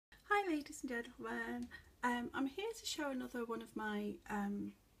ladies and gentlemen, I'm here to show another one of my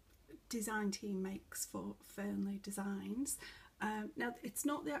design team makes for FERNLI Designs. Now it's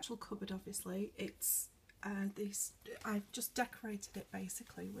not the actual cupboard, obviously, it's these. I've just decorated it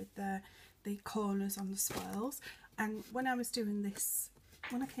basically with the corners on the swirls, and when I was doing this,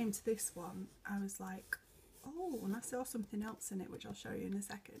 when I came to this one, I was like, oh, and I saw something else in it which I'll show you in a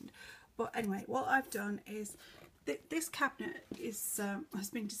second. But anyway, what I've done is this cabinet is has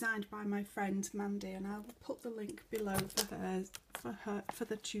been designed by my friend Mandy, and I will put the link below for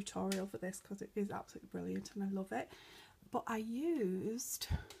the tutorial for this, because it is absolutely brilliant and I love it. But I used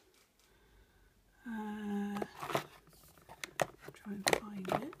try and find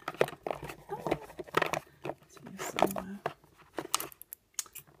it. It's here somewhere.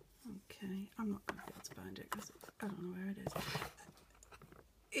 Okay, I'm not going to be able to find it because I don't know where it is.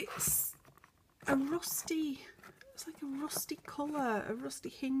 It's a rusty, it's like a rusty colour, a rusty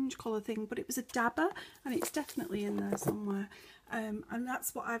hinge colour thing, but it was a dabber, and it's definitely in there somewhere. And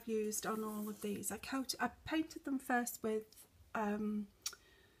that's what I've used on all of these. I painted them first with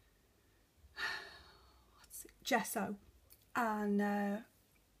gesso, and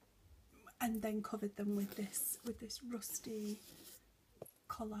then covered them with this rusty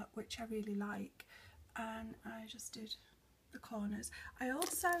colour, which I really like, and I just did the corners. I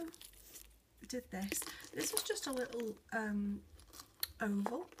also did this. This was just a little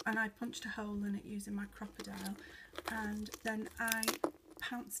oval, and I punched a hole in it using my crocodile, and then I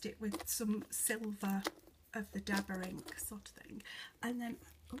pounced it with some silver of the dabber ink sort of thing, and then,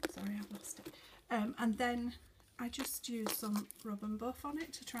 oh sorry, I've lost it, and then I just used some rub and buff on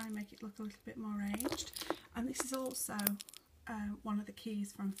it to try and make it look a little bit more aged. And this is also one of the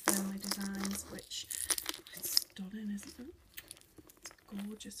keys from FERNLI Designs, which is stunning, isn't it? It's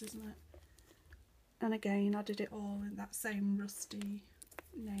gorgeous, isn't it? And again, I did it all in that same rusty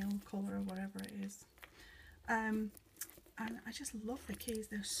nail colour or whatever it is. And I just love the keys,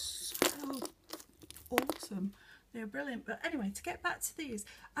 they're so awesome. They're brilliant. But anyway, to get back to these,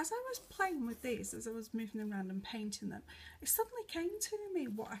 as I was playing with these, as I was moving them around and painting them, it suddenly came to me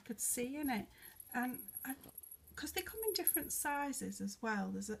what I could see in it, and because they come in different sizes as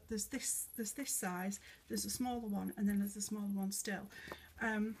well. There's this size, there's a smaller one, and then there's a smaller one still.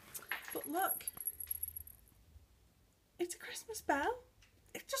 But look, it's a Christmas bell.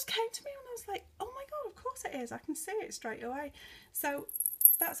 It just came to me and I was like, oh my god, of course it is. I can see it straight away. So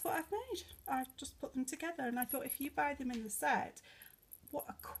that's what I've made. I've just put them together, and I thought if you buy them in the set, what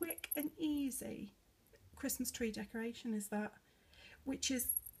a quick and easy Christmas tree decoration is that, which is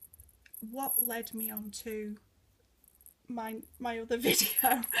what led me on to my other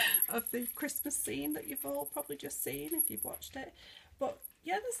video of the Christmas scene that you've all probably just seen if you've watched it. But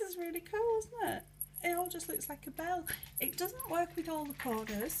yeah, this is really cool, isn't it? It all just looks like a bell. It doesn't work with all the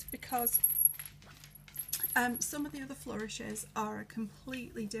corners because some of the other flourishes are a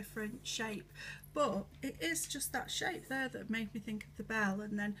completely different shape, but it is just that shape there that made me think of the bell.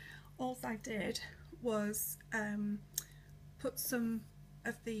 And then all I did was put some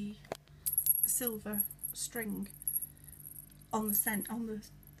of the silver string on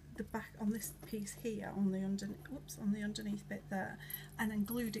the back, on this piece here, on the underneath bit there, and then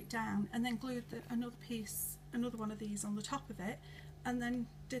glued it down, and then glued another one of these on the top of it, and then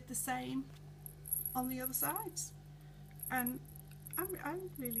did the same on the other sides. And I'm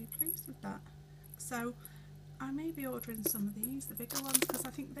really pleased with that. So I may be ordering some of these, the bigger ones, because I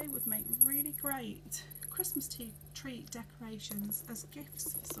think they would make really great Christmas tree decorations as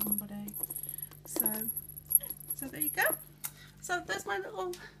gifts for somebody. So there you go. So there's my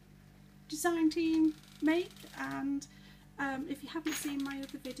little design team make, and if you haven't seen my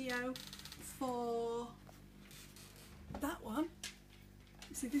other video for that one,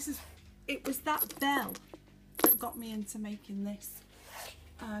 see, it was that bell that got me into making this,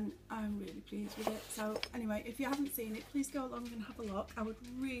 and I'm really pleased with it. So anyway, if you haven't seen it, please go along and have a look. I would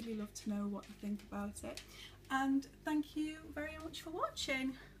really love to know what you think about it, and thank you very much for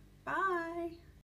watching. Bye.